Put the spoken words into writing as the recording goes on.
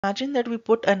Imagine that we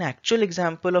put an actual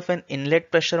example of an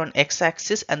inlet pressure on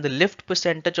x-axis and the lift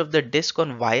percentage of the disc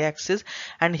on y-axis,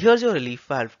 and here's your relief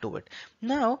valve to it.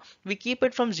 Now we keep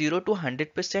it from 0 to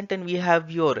 100% and we have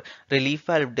your relief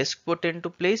valve disc put into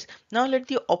place. Now let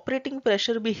the operating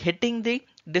pressure be hitting the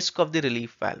disc of the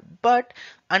relief valve, but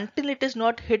until it is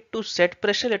not hit to set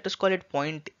pressure, let us call it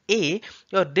point A,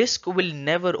 your disc will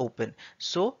never open.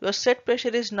 So your set pressure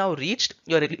is now reached,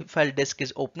 your relief valve disc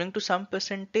is opening to some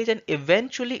percentage, and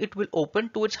eventually it will open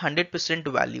to its 100%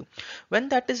 value. When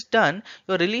that is done,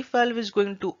 your relief valve is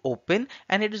going to open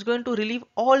and it is going to relieve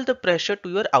all the pressure to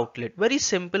your outlet. Very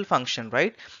simple function,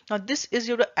 right? Now this is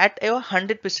your at a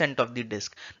 100% of the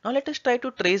disc. Now let us try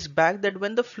to trace back that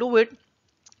when the fluid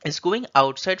is going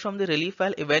outside from the relief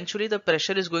valve, eventually the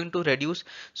pressure is going to reduce.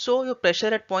 So your pressure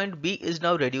at point B is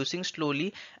now reducing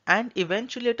slowly, and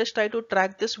eventually let us try to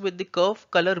track this with the curve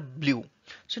color blue.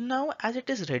 So now as it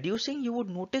is reducing, you would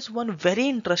notice one very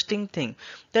interesting thing,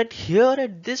 that here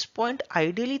at this point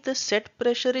ideally the set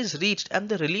pressure is reached and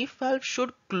the relief valve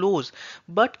should close,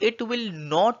 but it will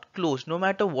not close no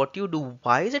matter what you do.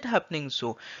 Why is it happening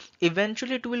so?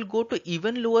 Eventually it will go to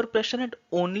even lower pressure, and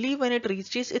only when it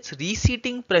reaches its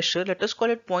reseating pressure, let us call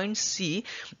it point C,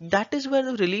 that is where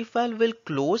the relief valve will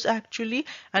close actually,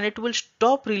 and it will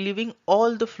stop relieving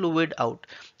all the fluid out.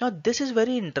 Now this is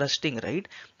very interesting, right?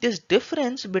 This difference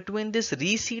between this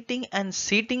reseating and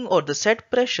seating or the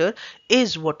set pressure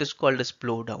is what is called as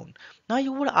blowdown. Now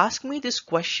you would ask me this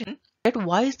question, that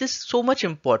why is this so much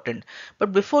important?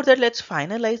 But before that, let's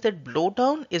finalize that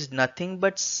blowdown is nothing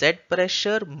but set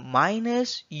pressure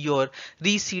minus your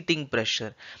reseating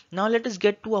pressure. Now let us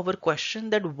get to our question,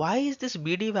 that why is this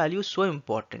BD value so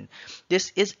important?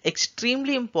 This is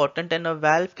extremely important, and a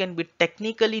valve can be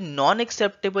technically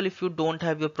non-acceptable if you don't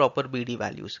have your proper BD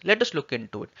values. Let us look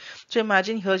into it. So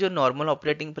imagine here's your normal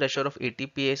operating pressure of 80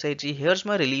 psig. Here's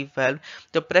my relief valve.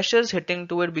 The pressure is hitting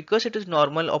to it. Because it is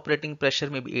normal operating pressure,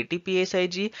 maybe 80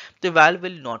 psig, the valve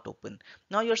will not open.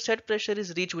 Now your set pressure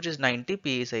is reached, which is 90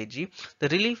 psig. The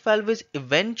relief valve is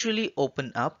eventually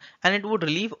open up and it would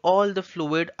relieve all the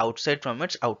fluid outside from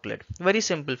its outlet. Very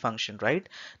simple function, right?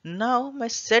 Now my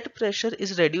set pressure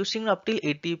is reducing up till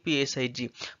 80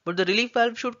 psig, but the relief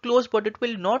valve should close, but it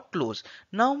will not close.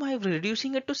 Now I'm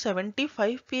reducing it to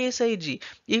 75 psig.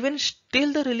 Even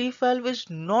still the relief valve is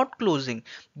not closing.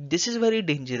 This is very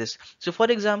dangerous. So for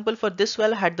example, for this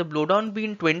valve, had the blowdown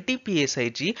been 20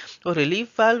 psig, your relief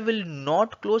valve will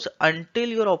not close until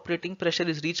your operating pressure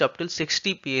is reached up till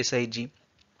 60 psig.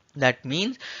 That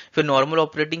means if your normal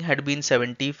operating had been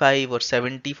 75 or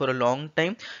 70 for a long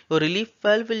time, your relief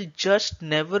valve will just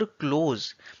never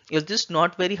close. Is this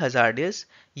not very hazardous?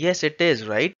 Yes, it is,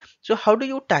 right? So how do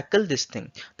you tackle this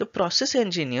thing? The process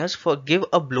engineers give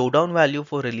a blowdown value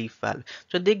for relief valve.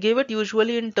 So they give it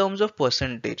usually in terms of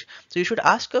percentage. So you should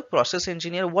ask a process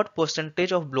engineer what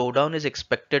percentage of blowdown is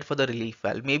expected for the relief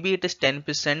valve. Maybe it is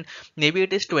 10%, maybe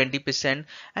it is 20%.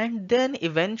 And then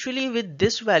eventually with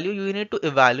this value, you need to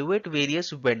evaluate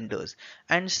various vendors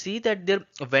and see that their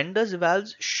vendors'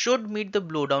 valves should meet the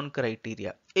blowdown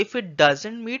criteria. If it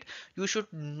doesn't meet, you should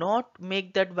not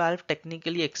make that valve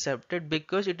technically accepted,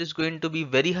 because it is going to be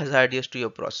very hazardous to your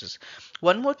process.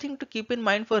 One more thing to keep in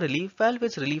mind for relief valve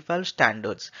is relief valve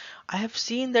standards. I have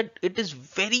seen that it is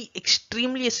very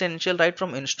extremely essential, right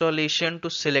from installation to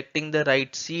selecting the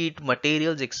right seat,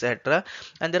 materials, etc.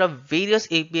 And there are various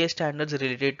API standards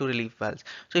related to relief valves.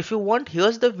 So if you want,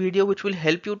 here's the video which will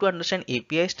help you to understand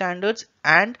API standards,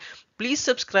 and please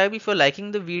subscribe if you're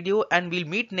liking the video, and we'll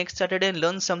meet next Saturday and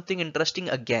learn something interesting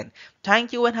again.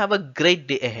 Thank you and have a great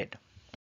day ahead.